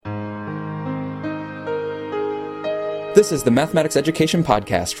This is the Mathematics Education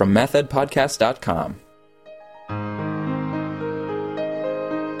Podcast from mathedpodcast.com.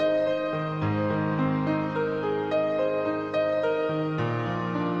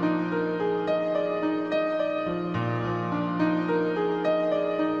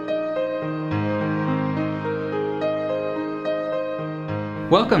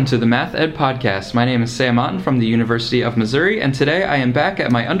 Welcome to the Math Ed Podcast. My name is Sam Otten from the University of Missouri, and today I am back at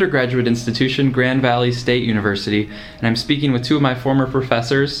my undergraduate institution, Grand Valley State University, and I'm speaking with two of my former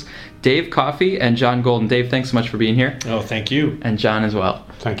professors, Dave Coffey and John Golden. Dave, thanks so much for being here. Oh, thank you. And John as well.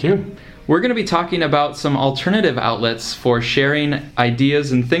 Thank you. We're going to be talking about some alternative outlets for sharing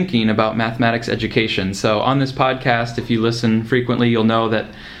ideas and thinking about mathematics education. So on this podcast, if you listen frequently, you'll know that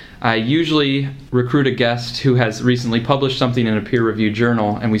I usually recruit a guest who has recently published something in a peer-reviewed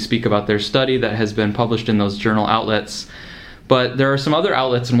journal, and we speak about their study that has been published in those journal outlets. But there are some other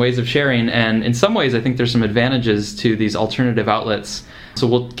outlets and ways of sharing, and in some ways I think there's some advantages to these alternative outlets. So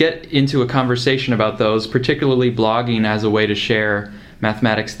we'll get into a conversation about those, particularly blogging as a way to share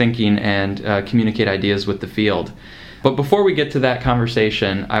mathematics thinking and communicate ideas with the field. But before we get to that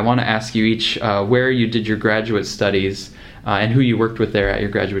conversation, I want to ask you each where you did your graduate studies and who you worked with there at your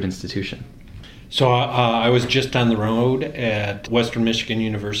graduate institution. So I was just down the road at Western Michigan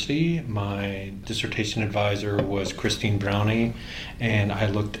University. My dissertation advisor was Christine Brownie, and I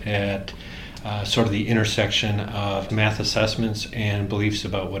looked at sort of the intersection of math assessments and beliefs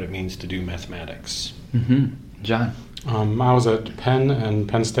about what it means to do mathematics. Mm-hmm. John? I was at Penn and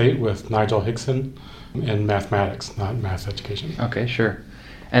Penn State with Nigel Hickson in mathematics, not math education. Okay, sure.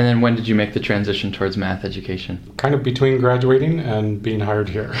 And then when did you make the transition towards math education? Kind of between graduating and being hired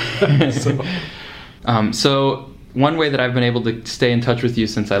here. So one way that I've been able to stay in touch with you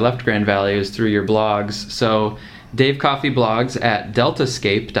since I left Grand Valley is through your blogs. So Dave Coffey blogs at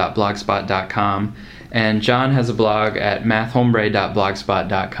deltascape.blogspot.com, and John has a blog at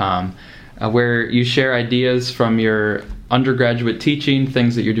mathhombre.blogspot.com, where you share ideas from your undergraduate teaching,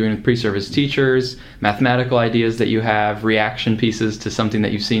 things that you're doing with pre-service teachers, mathematical ideas that you have, reaction pieces to something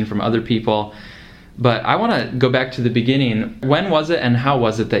that you've seen from other people. But I want to go back to the beginning. When was it and how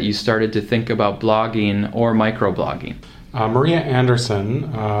was it that you started to think about blogging or microblogging? Maria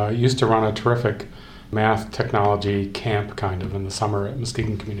Anderson used to run a terrific math technology camp kind of in the summer at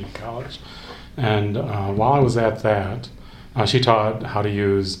Muskegon Community College. And while I was at that, she taught how to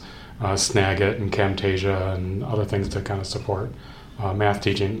use Snagit and Camtasia and other things to kind of support math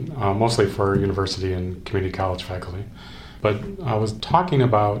teaching, mostly for university and community college faculty. But I was talking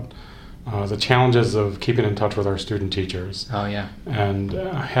about the challenges of keeping in touch with our student teachers. Oh, yeah. And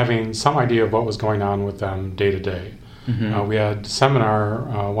having some idea of what was going on with them day to day. Mm-hmm. We had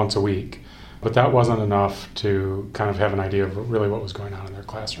seminar once a week, but that wasn't enough to kind of have an idea of really what was going on in their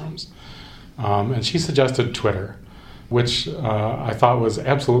classrooms. And she suggested Twitter, which I thought was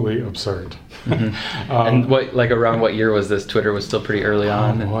absolutely absurd. Mm-hmm. And around what year was this? Twitter was still pretty early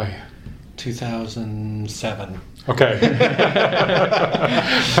on. Oh boy, 2007. Okay.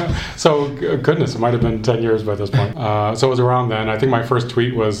 So goodness, it might have been 10 years by this point. So it was around then. I think my first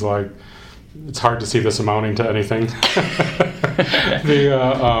tweet was like, "It's hard to see this amounting to anything."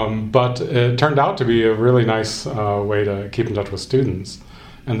 But it turned out to be a really nice way to keep in touch with students.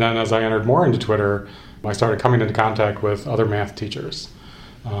 And then as I entered more into Twitter, I started coming into contact with other math teachers.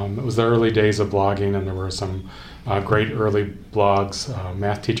 It was the early days of blogging, and there were some great early blogs.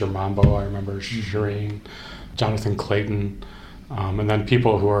 Math Teacher Mambo, I remember Shireen, Jonathan Clayton, and then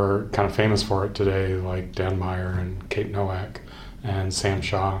people who are kind of famous for it today, like Dan Meyer and Kate Nowak and Sam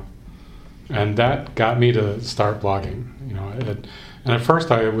Shaw. And that got me to start blogging. And at first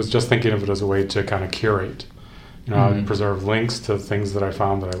I was just thinking of it as a way to kind of curate. Mm-hmm. I'd preserve links to things that I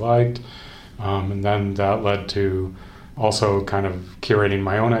found that I liked. And then that led to also kind of curating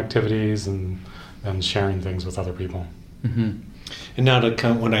my own activities and sharing things with other people. Mm-hmm. And now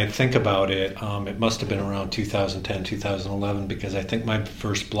when I think about it, it must have been around 2010, 2011, because I think my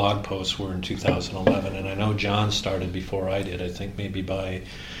first blog posts were in 2011, and I know John started before I did, I think maybe by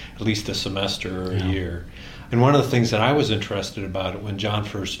at least a semester or a year. And one of the things that I was interested about it when John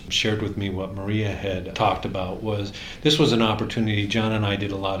first shared with me what Maria had talked about was this was an opportunity. John and I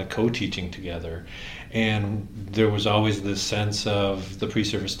did a lot of co-teaching together, and there was always this sense of the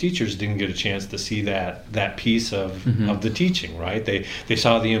pre-service teachers didn't get a chance to see that piece of the teaching, right? They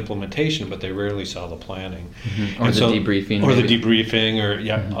saw the implementation, but they rarely saw the planning. Mm-hmm. Or the debriefing. Or maybe. The debriefing, or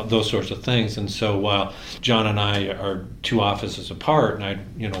those sorts of things. And so while John and I are two offices apart, and I'd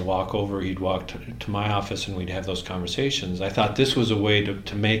walk over, he'd walk to my office, and we'd have those conversations, I thought this was a way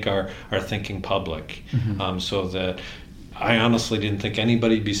to make our thinking public, so that I honestly didn't think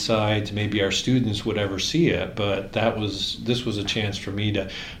anybody besides maybe our students would ever see it, but this was a chance for me to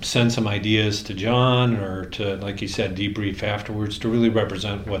send some ideas to John, or to, like you said, debrief afterwards, to really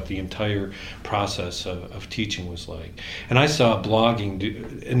represent what the entire process of teaching was like. And I saw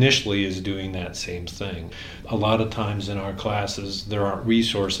blogging initially as doing that same thing. A lot of times in our classes there aren't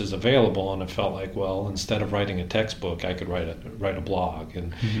resources available, and it felt like, well, instead of writing a textbook, I could write a blog,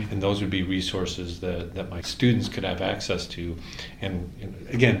 and those would be resources that my students could have access to. And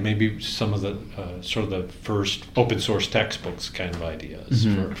again, maybe some of the sort of the first open source textbooks kind of ideas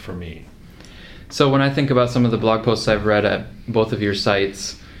for me. So when I think about some of the blog posts I've read at both of your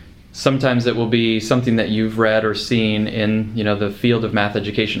sites, sometimes it will be something that you've read or seen in, the field of math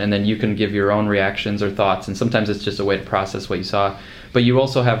education, and then you can give your own reactions or thoughts, and sometimes it's just a way to process what you saw. But you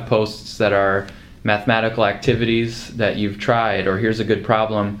also have posts that are mathematical activities that you've tried, or here's a good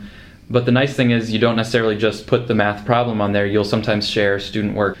problem. But the nice thing is you don't necessarily just put the math problem on there. You'll sometimes share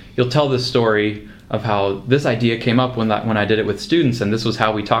student work. You'll tell the story of how this idea came up when I did it with students, and this was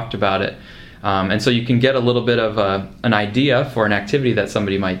how we talked about it. And so you can get a little bit of an idea for an activity that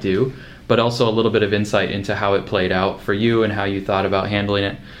somebody might do, but also a little bit of insight into how it played out for you and how you thought about handling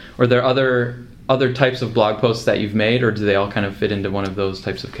it. Are there other types of blog posts that you've made, or do they all kind of fit into one of those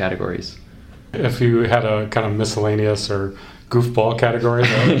types of categories? If you had a kind of miscellaneous or goofball category,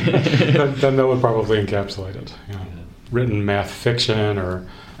 then that would probably encapsulate it. Written math fiction, or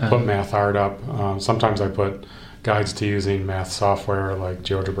put math art up. Sometimes I put guides to using math software like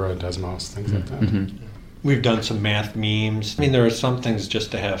GeoGebra, Desmos, things like that. Mm-hmm. We've done some math memes. I mean, there are some things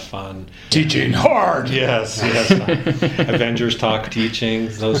just to have fun. Teaching hard! Yes. Avengers Talk teaching,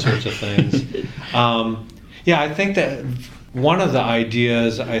 those sorts of things. I think that one of the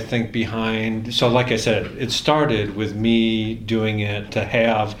ideas behind, so like I said, it started with me doing it to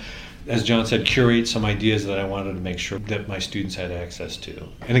have, as John said, curate some ideas that I wanted to make sure that my students had access to.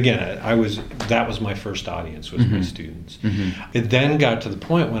 And again, that was my first audience, was my students. It then got to the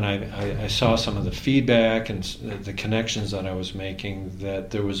point when I saw some of the feedback and the connections that I was making,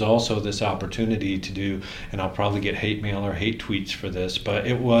 that there was also this opportunity to do, and I'll probably get hate mail or hate tweets for this, but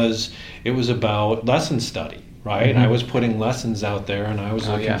it was about lesson study, right? I was putting lessons out there, and I was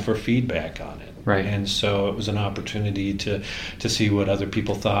looking for feedback on it. Right. And so it was an opportunity to see what other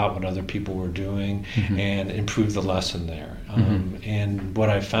people thought, what other people were doing, and improve the lesson there. And what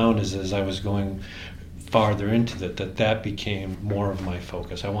I found is, as I was going farther into that became more of my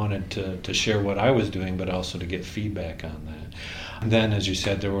focus. I wanted to share what I was doing, but also to get feedback on that. And then, as you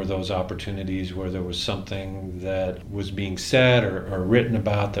said, there were those opportunities where there was something that was being said or written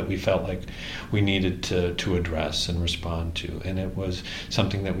about that we felt like we needed to address and respond to. And it was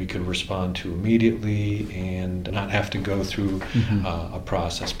something that we could respond to immediately and not have to go through a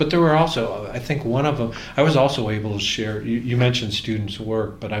process. But there were also, I think one of them, I was also able to share, you mentioned students'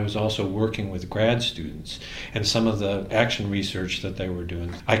 work, but I was also working with grad students, and some of the action research that they were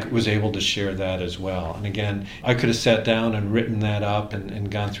doing, I was able to share that as well. And again, I could have sat down and written that up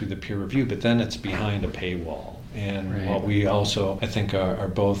and gone through the peer review, but then it's behind a paywall. And what we also, I think, are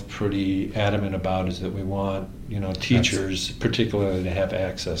both pretty adamant about is that we want, teachers particularly to have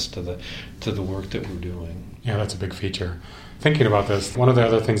access to the work that we're doing. Yeah, that's a big feature. Thinking about this, one of the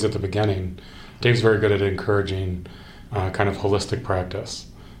other things at the beginning, Dave's very good at encouraging kind of holistic practice.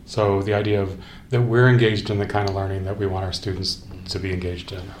 So the idea of that we're engaged in the kind of learning that we want our students to be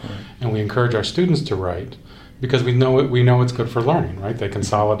engaged in. Right. And we encourage our students to write because we know it's good for learning, right? They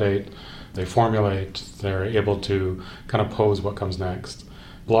consolidate, they formulate, they're able to kind of pose what comes next.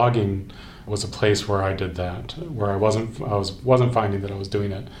 Blogging was a place where I did that, where I wasn't finding that I was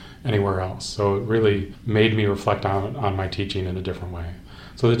doing it anywhere else. So it really made me reflect on my teaching in a different way.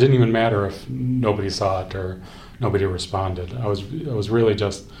 So it didn't even matter if nobody saw it or nobody responded. It was really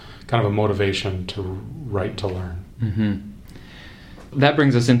just kind of a motivation to write to learn. Mm-hmm. That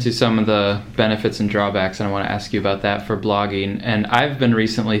brings us into some of the benefits and drawbacks, and I want to ask you about that for blogging. And I've been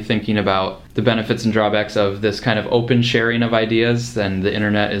recently thinking about the benefits and drawbacks of this kind of open sharing of ideas, and the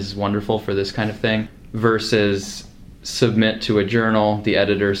internet is wonderful for this kind of thing, versus submit to a journal, the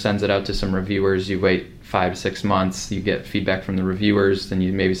editor sends it out to some reviewers, you wait 5-6 months, you get feedback from the reviewers, then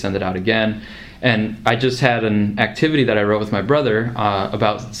you maybe send it out again. And I just had an activity that I wrote with my brother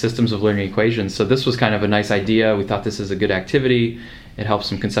about systems of learning equations. So this was kind of a nice idea. We thought this is a good activity. It helps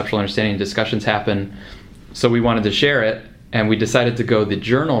some conceptual understanding and discussions happen. So we wanted to share it, and we decided to go the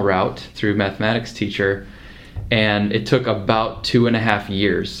journal route through Mathematics Teacher. And it took about 2.5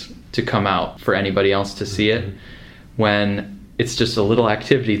 years to come out for anybody else to see it, when it's just a little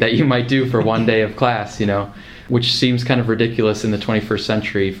activity that you might do for one day of class, which seems kind of ridiculous in the 21st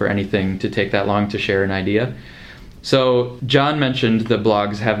century for anything to take that long to share an idea. So John mentioned that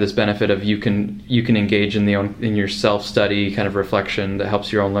blogs have this benefit of you can engage in your self-study kind of reflection that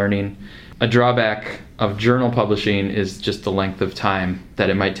helps your own learning. A drawback of journal publishing is just the length of time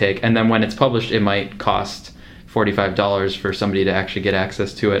that it might take, and then when it's published, it might cost $45 for somebody to actually get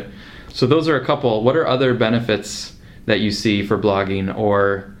access to it. So those are a couple. What are other benefits that you see for blogging?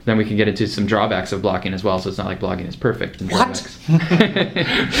 Or then we can get into some drawbacks of blogging as well, so it's not like blogging is perfect. What?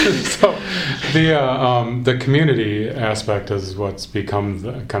 So the community aspect is what's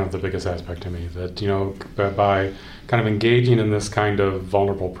become kind of the biggest aspect to me. That, you know, by kind of engaging in this kind of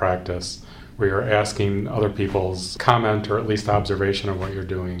vulnerable practice where you're asking other people's comment or at least observation of what you're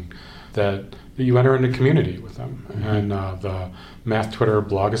doing, that you enter into community with them. Mm-hmm. And the Math Twitter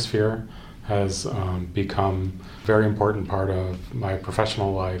blogosphere has become a very important part of my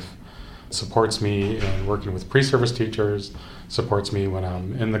professional life. It supports me in working with pre-service teachers, supports me when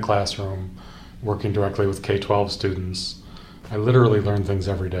I'm in the classroom, working directly with K-12 students. I literally learn things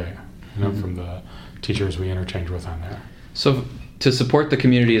every day, you know, from the teachers we interchange with on there. So to support the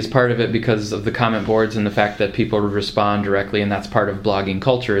community is part of it because of the comment boards and the fact that people respond directly, and that's part of blogging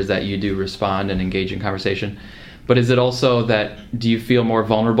culture, is that you do respond and engage in conversation. But is it also that, do you feel more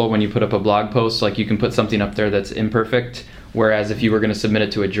vulnerable when you put up a blog post? Like, you can put something up there that's imperfect, whereas if you were going to submit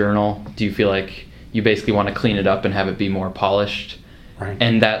it to a journal, do you feel like you basically want to clean it up and have it be more polished? Right.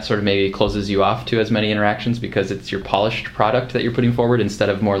 And that sort of maybe closes you off to as many interactions because it's your polished product that you're putting forward instead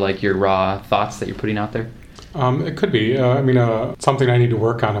of more like your raw thoughts that you're putting out there? It could be. Something I need to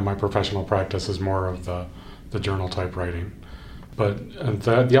work on in my professional practice is more of the journal type writing. But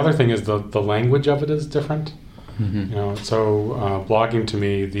the other thing is the language of it is different. Mm-hmm. You know, so blogging to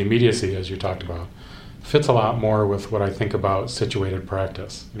me, the immediacy, as you talked about, fits a lot more with what I think about situated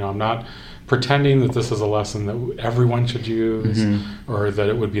practice. You know, I'm not pretending that this is a lesson that everyone should use, mm-hmm. or that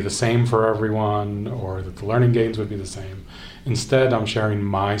it would be the same for everyone, or that the learning gains would be the same. Instead, I'm sharing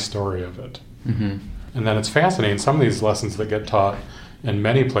my story of it. Mm-hmm. And then it's fascinating. Some of these lessons that get taught in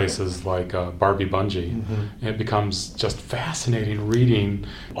many places, like Barbie Bungee, mm-hmm. it becomes just fascinating reading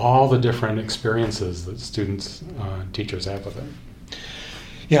all the different experiences that students, teachers have with it.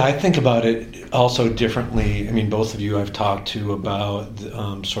 Yeah, I think about it also differently. I mean, both of you I've talked to about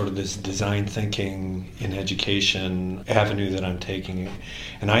sort of this design thinking in education avenue that I'm taking.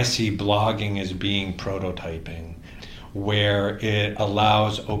 And I see blogging as being prototyping, where it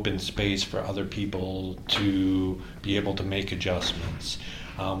allows open space for other people to be able to make adjustments.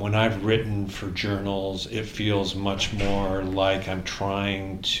 When I've written for journals, it feels much more like I'm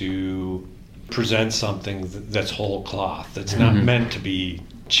trying to present something that's whole cloth, that's not meant to be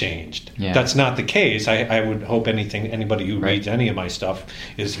changed. Yeah. That's not the case. I would hope anybody who reads any of my stuff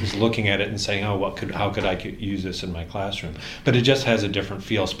is looking at it and saying, oh, how could I use this in my classroom? But it just has a different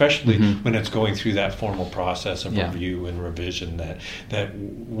feel, especially when it's going through that formal process of review and revision that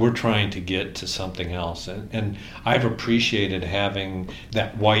we're trying to get to something else. And I've appreciated having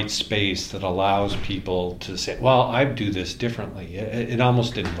that white space that allows people to say, well, I do this differently. It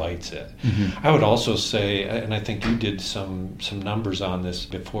almost invites it. Mm-hmm. I would also say, and I think you did some numbers on this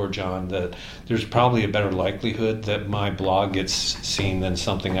before, John, that there's probably a better likelihood that my blog gets seen than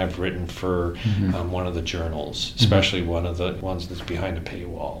something I've written for one of the journals, especially one of the ones that's behind a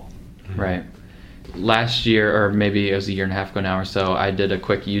paywall. Right. Last year, or maybe it was a year and a half ago now or so, I did a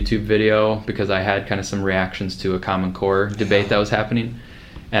quick YouTube video because I had kind of some reactions to a Common Core debate that was happening.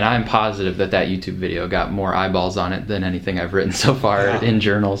 And I'm positive that YouTube video got more eyeballs on it than anything I've written so far in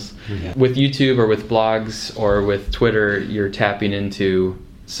journals. Yeah. With YouTube or with blogs or with Twitter, you're tapping into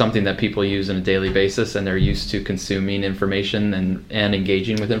something that people use on a daily basis, and they're used to consuming information and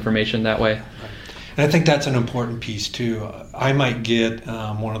engaging with information that way. And I think that's an important piece too. I might get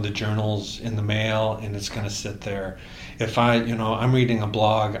one of the journals in the mail, and it's going to sit there. If I'm reading a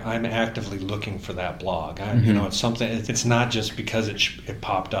blog, I'm actively looking for that blog. It's something. It's not just because it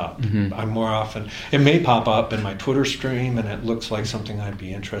popped up. Mm-hmm. I'm more often. It may pop up in my Twitter stream, and it looks like something I'd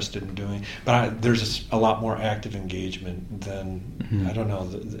be interested in doing. But there's a lot more active engagement than I don't know.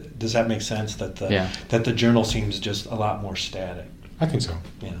 Does that make sense? That the journal seems just a lot more static. I think so.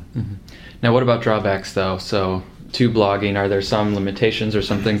 Yeah. Mm-hmm. Now, what about drawbacks, though? So, to blogging, are there some limitations or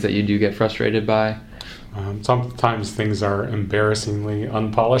some things that you do get frustrated by? Sometimes things are embarrassingly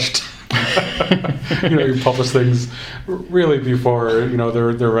unpolished. You publish things really before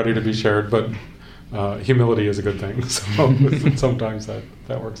they're ready to be shared, but humility is a good thing. So sometimes that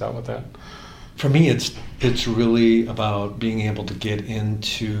works out with that. For me, it's really about being able to get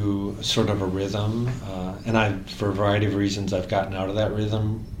into sort of a rhythm, and for a variety of reasons, I've gotten out of that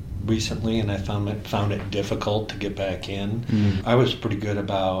rhythm recently, and I found it difficult to get back in. I was pretty good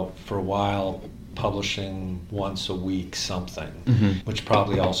about, for a while, publishing once a week something, which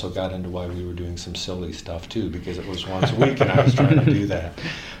probably also got into why we were doing some silly stuff too, because it was once a week and I was trying to do that.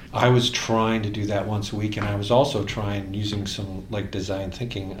 I was trying to do that once a week, and I was also trying, using some like design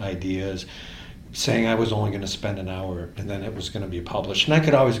thinking ideas, saying I was only going to spend an hour and then it was going to be published. And I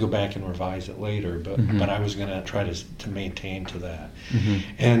could always go back and revise it later, but I was going to try to maintain to that.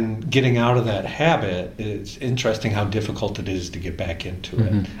 And getting out of that habit, it's interesting how difficult it is to get back into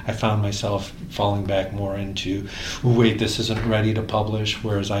it. I found myself falling back more into, wait, this isn't ready to publish,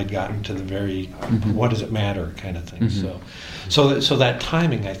 whereas I'd gotten to the very, what does it matter kind of thing. So that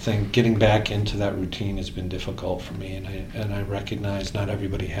timing, I think, getting back into that routine has been difficult for me, and I recognize not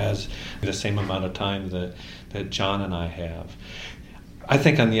everybody has the same amount of time that John and I have. I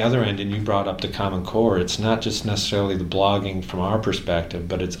think on the other end, and you brought up the Common Core, it's not just necessarily the blogging from our perspective,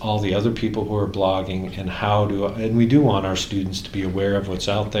 but it's all the other people who are blogging, and we do want our students to be aware of what's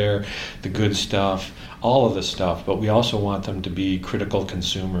out there, the good stuff, all of the stuff, but we also want them to be critical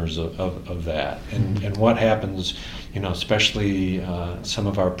consumers of that. And what happens, especially some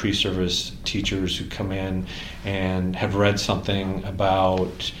of our pre-service teachers who come in and have read something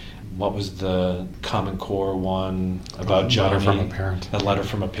about, what was the Common Core one about Johnny? Letter from a Parent. A letter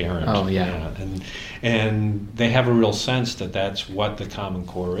from a parent. Oh, yeah. And they have a real sense that that's what the Common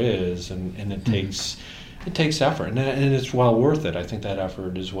Core is, and it takes effort, and it's well worth it. I think that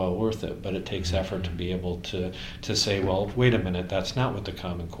effort is well worth it, but it takes effort to be able to say, well, wait a minute, that's not what the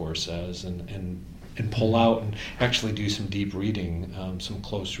Common Core says, and pull out and actually do some deep reading, some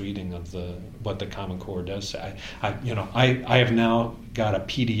close reading of what the Common Core does say. I have now got a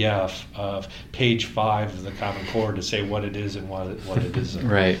PDF of page 5 of the Common Core to say what it is and what it isn't.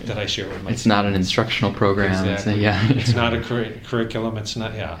 Right. That I share with my It's not an instructional program. Exactly. It's not a curriculum. It's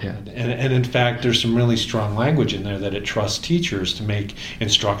not. And in fact, there's some really strong language in there that it trusts teachers to make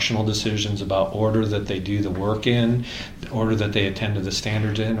instructional decisions about order that they do the work in, order that they attend to the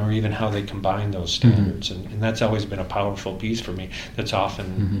standards in, or even how they combine those standards. And that's always been a powerful piece for me that's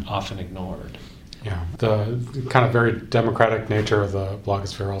often ignored. Yeah, the kind of very democratic nature of the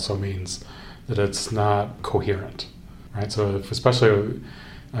blogosphere also means that it's not coherent, right? So especially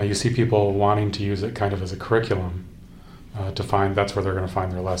you see people wanting to use it kind of as a curriculum to find, that's where they're going to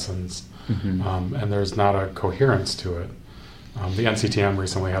find their lessons, and there's not a coherence to it. The NCTM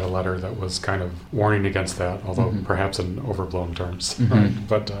recently had a letter that was kind of warning against that, although perhaps in overblown terms. Right?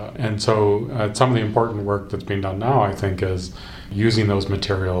 But and so some of the important work that's being done now, I think, is using those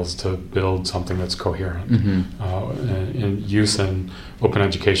materials to build something that's coherent. In use in open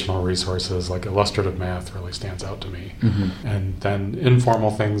educational resources like illustrative math really stands out to me. And then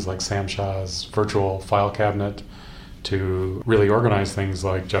informal things like Sam Shah's virtual file cabinet, to really organize things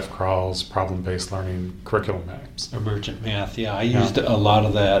like Jeff Crowell's problem-based learning curriculum maps. Emergent math, I used a lot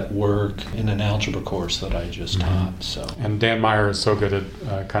of that work in an algebra course that I just taught. So. And Dan Meyer is so good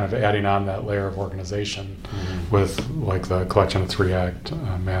at kind of adding on that layer of organization with like the collection of 3-act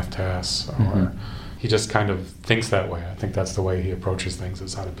math tasks, or he just kind of thinks that way. I think that's the way he approaches things,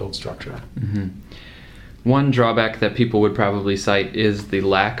 is how to build structure. One drawback that people would probably cite is the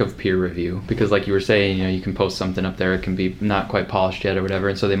lack of peer review, because like you were saying, you can post something up there, it can be not quite polished yet or whatever,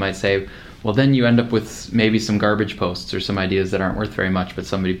 and so they might say, well, then you end up with maybe some garbage posts or some ideas that aren't worth very much, but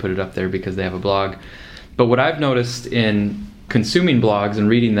somebody put it up there because they have a blog. But what I've noticed in consuming blogs and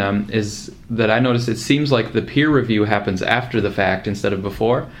reading them is that I notice it seems like the peer review happens after the fact instead of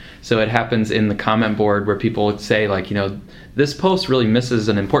before. So it happens in the comment board where people would say, like, this post really misses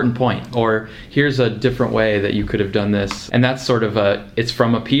an important point, or here's a different way that you could have done this. And that's sort of it's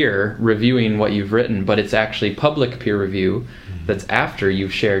from a peer reviewing what you've written, but it's actually public peer review that's after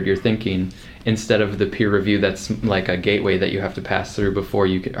you've shared your thinking, instead of the peer review that's like a gateway that you have to pass through before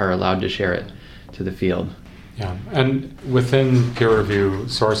you are allowed to share it to the field. Yeah, and within peer review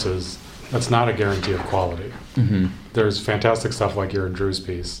sources, that's not a guarantee of quality. There's fantastic stuff like your and Drew's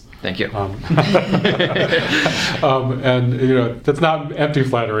piece. Thank you. And that's not empty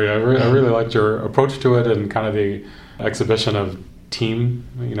flattery. I really liked your approach to it, and kind of the exhibition of team,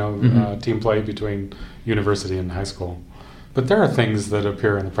 team play between university and high school. But there are things that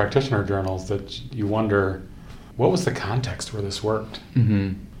appear in the practitioner journals that you wonder, what was the context where this worked?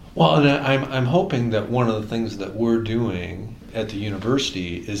 Well, and I'm hoping that one of the things that we're doing at the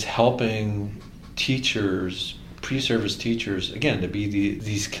university is helping teachers, pre-service teachers, again, to be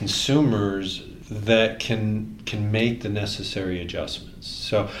these consumers that can make the necessary adjustments.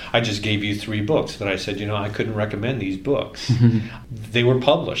 So I just gave you 3 books that I said, I couldn't recommend these books. They were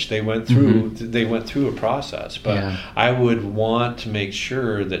published. They went through a process. But I would want to make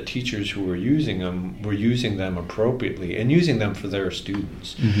sure that teachers who were using them were using them appropriately and using them for their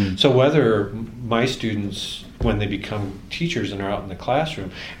students. So whether my students, when they become teachers and are out in the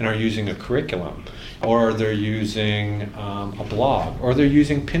classroom and are using a curriculum, or they're using a blog, or they're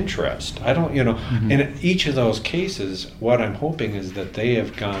using Pinterest, I don't, in each of those cases, what I'm hoping is that they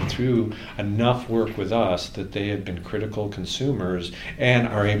have gone through enough work with us that they have been critical consumers and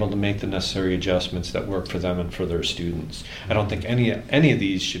are able to make the necessary adjustments that work for them and for their students. I don't think any of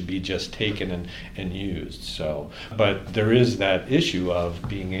these should be just taken and used. So, but there is that issue of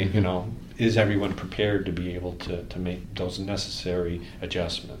being, is everyone prepared to be able to make those necessary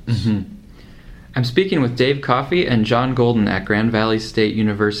adjustments? I'm speaking with Dave Coffey and John Golden at Grand Valley State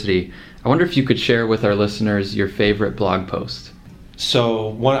University. I wonder if you could share with our listeners your favorite blog post.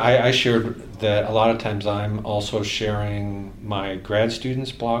 So I shared that a lot of times I'm also sharing my grad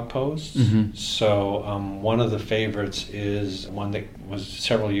students' blog posts. So one of the favorites is one that was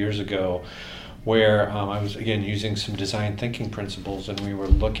several years ago, where I was, again, using some design thinking principles, and we were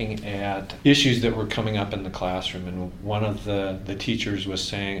looking at issues that were coming up in the classroom. And one of the teachers was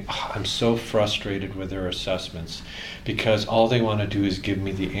saying, I'm so frustrated with their assessments because all they want to do is give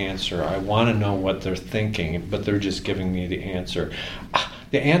me the answer. I want to know what they're thinking, but they're just giving me the answer.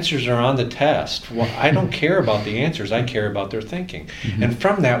 The answers are on the test. Well, I don't care about the answers. I care about their thinking. And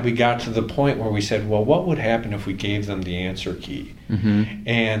from that, we got to the point where we said, well, what would happen if we gave them the answer key?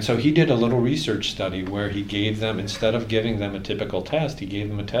 And so he did a little research study where he gave them, instead of giving them a typical test, he gave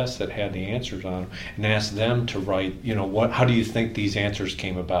them a test that had the answers on it and asked them to write, how do you think these answers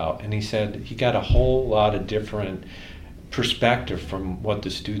came about? And he said he got a whole lot of different perspective from what the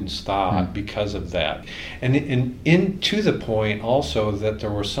students thought because of that. And to the point also that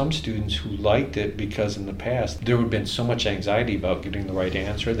there were some students who liked it because in the past there had been so much anxiety about getting the right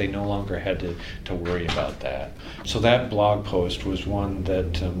answer, they no longer had to worry about that. So that blog post was one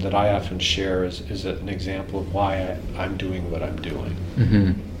that I often share as an example of why I'm doing what I'm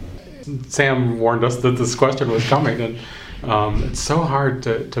doing. Sam warned us that this question was coming, and it's so hard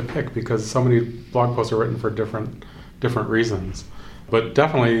to pick because so many blog posts are written for different reasons. But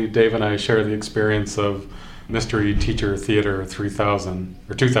definitely Dave and I share the experience of Mystery Teacher Theater 3000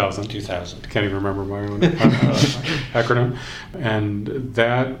 or 2000. 2000. Can't even remember my own acronym. And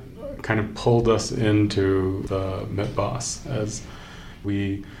that kind of pulled us into the MITBOS as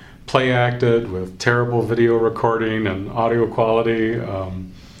we play acted with terrible video recording and audio quality,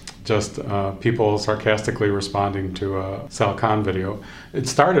 just people sarcastically responding to a Sal Khan video. It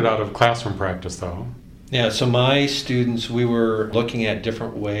started out of classroom practice though. Yeah, so my students, we were looking at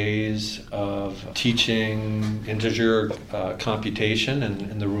different ways of teaching integer computation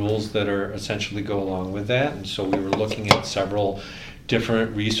and the rules that are essentially go along with that. And so we were looking at several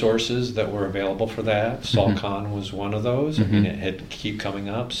different resources that were available for that. Sal Khan was one of those. I mean, it had keep coming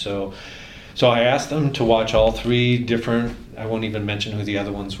up. So I asked them to watch all 3 different, I won't even mention who the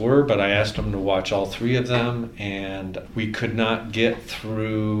other ones were, but I asked them to watch all 3 of them, and we could not get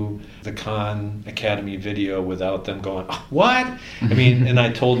through the Khan Academy video without them going, what? I mean, and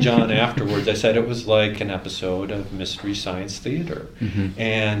I told John afterwards, I said it was like an episode of Mystery Science Theater.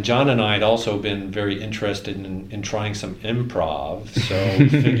 And John and I had also been very interested in trying some improv, so we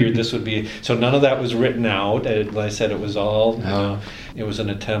figured this would be, so none of that was written out. Like I said, it was all, it was an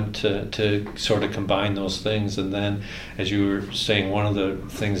attempt to sort of combine those things. And then, as you were saying, one of the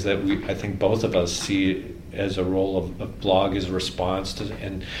things that I think both of us see as a role of blog is response to,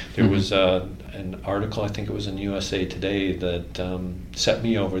 and there was an article, I think it was in USA Today, that set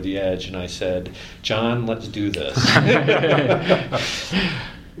me over the edge, and I said, John, let's do this.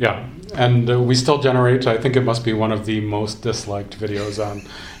 Yeah, and we still generate, I think it must be one of the most disliked videos on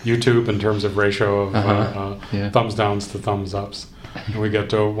YouTube in terms of ratio of thumbs downs to thumbs ups. And we get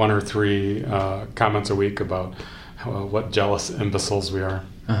to 1 or 3 comments a week about what jealous imbeciles we are.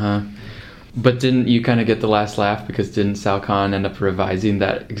 But didn't you kind of get the last laugh because didn't Sal Khan end up revising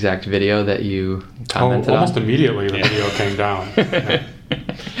that exact video that you commented on? Almost immediately the video came down.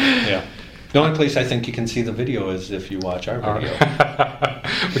 Yeah. The only place I think you can see the video is if you watch our video.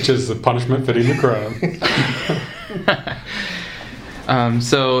 Which is the punishment fitting the crowd.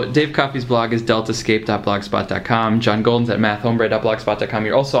 So Dave Coffey's blog is deltascape.blogspot.com. John Golden's at mathhomebrew.blogspot.com.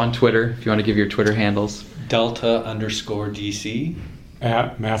 You're also on Twitter if you want to give your Twitter handles. Delta_DC.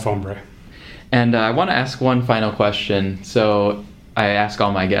 At mathhomebrew. And I want to ask one final question. So I ask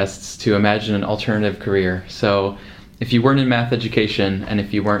all my guests to imagine an alternative career. So if you weren't in math education and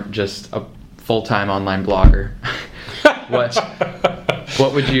if you weren't just a full-time online blogger,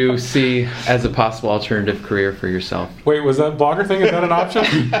 What would you see as a possible alternative career for yourself? Wait, was that blogger thing? Is that an option?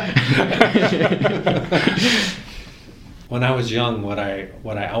 When I was young, what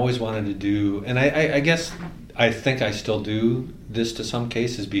I always wanted to do, and I guess I think I still do this to some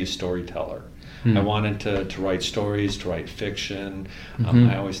cases, be a storyteller. I wanted to write stories, to write fiction.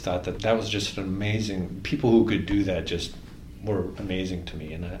 I always thought that was just an amazing, people who could do that just were amazing to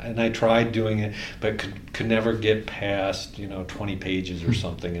me, and I tried doing it, but could never get past 20 pages or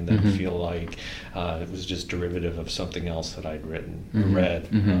something, and then feel like it was just derivative of something else that I'd written or read.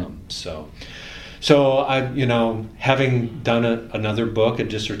 So I, having done another book, a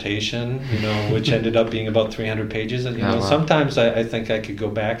dissertation, which ended up being about 300 pages, and sometimes I think I could go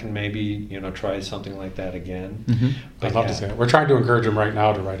back and maybe try something like that again. I'd love to see it. We're trying to encourage him right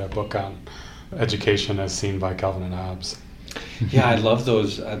now to write a book on education as seen by Calvin and Hobbes. Yeah, I'd love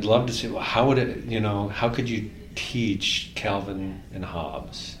those. I'd love to see how would it. How could you teach Calvin and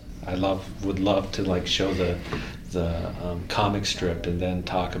Hobbes? Would love to show the comic strip and then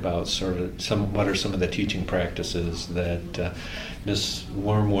talk about what are some of the teaching practices that Miss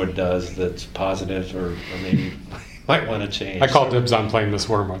Wormwood does that's positive or maybe might want to change. I call dibs on playing Miss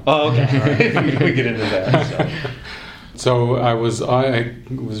Wormwood. Oh, okay. All right. We get into that. So I was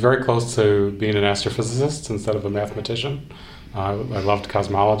very close to being an astrophysicist instead of a mathematician. I loved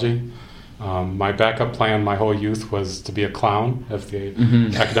cosmology. My backup plan my whole youth was to be a clown if the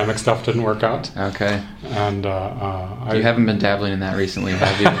academic stuff didn't work out. Okay. And you haven't been dabbling in that recently,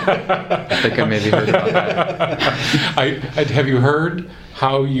 have you? I think I maybe heard about that. Have you heard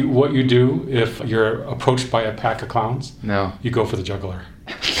what you do if you're approached by a pack of clowns? No. You go for the jugular.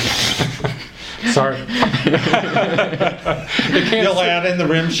 Sorry. You'll add in the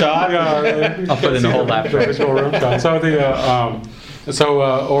rim shot. Yeah, I'll put in the whole laughter. Rim shot. So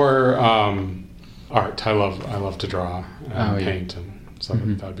art. I love to draw and paint, and so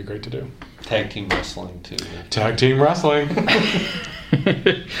that'd be great to do. Tag team wrestling too. Tag team wrestling.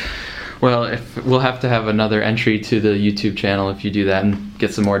 Well, we'll have to have another entry to the YouTube channel if you do that and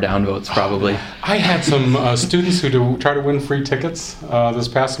get some more downvotes, probably. I had some students who try to win free tickets this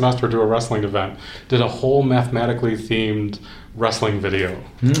past semester to a wrestling event. Did a whole mathematically themed wrestling video.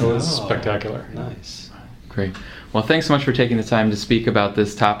 It was spectacular. Nice. Great. Well, thanks so much for taking the time to speak about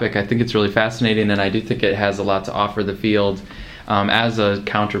this topic. I think it's really fascinating, and I do think it has a lot to offer the field as a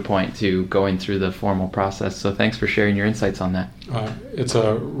counterpoint to going through the formal process. So thanks for sharing your insights on that. It's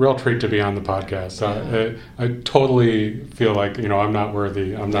a real treat to be on the podcast. I totally feel like I'm not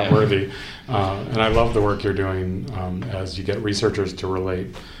worthy. And I love the work you're doing as you get researchers to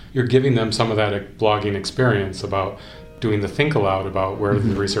relate. You're giving them some of that blogging experience about doing the think aloud about where did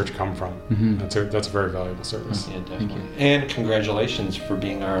the research come from. That's a very valuable service. Yeah, definitely. Thank you. And congratulations for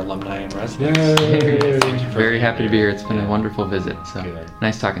being our alumni in residence. Yay. Very happy to be here. It's been a wonderful visit. So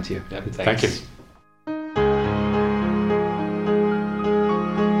nice talking to you. Yep, thank you.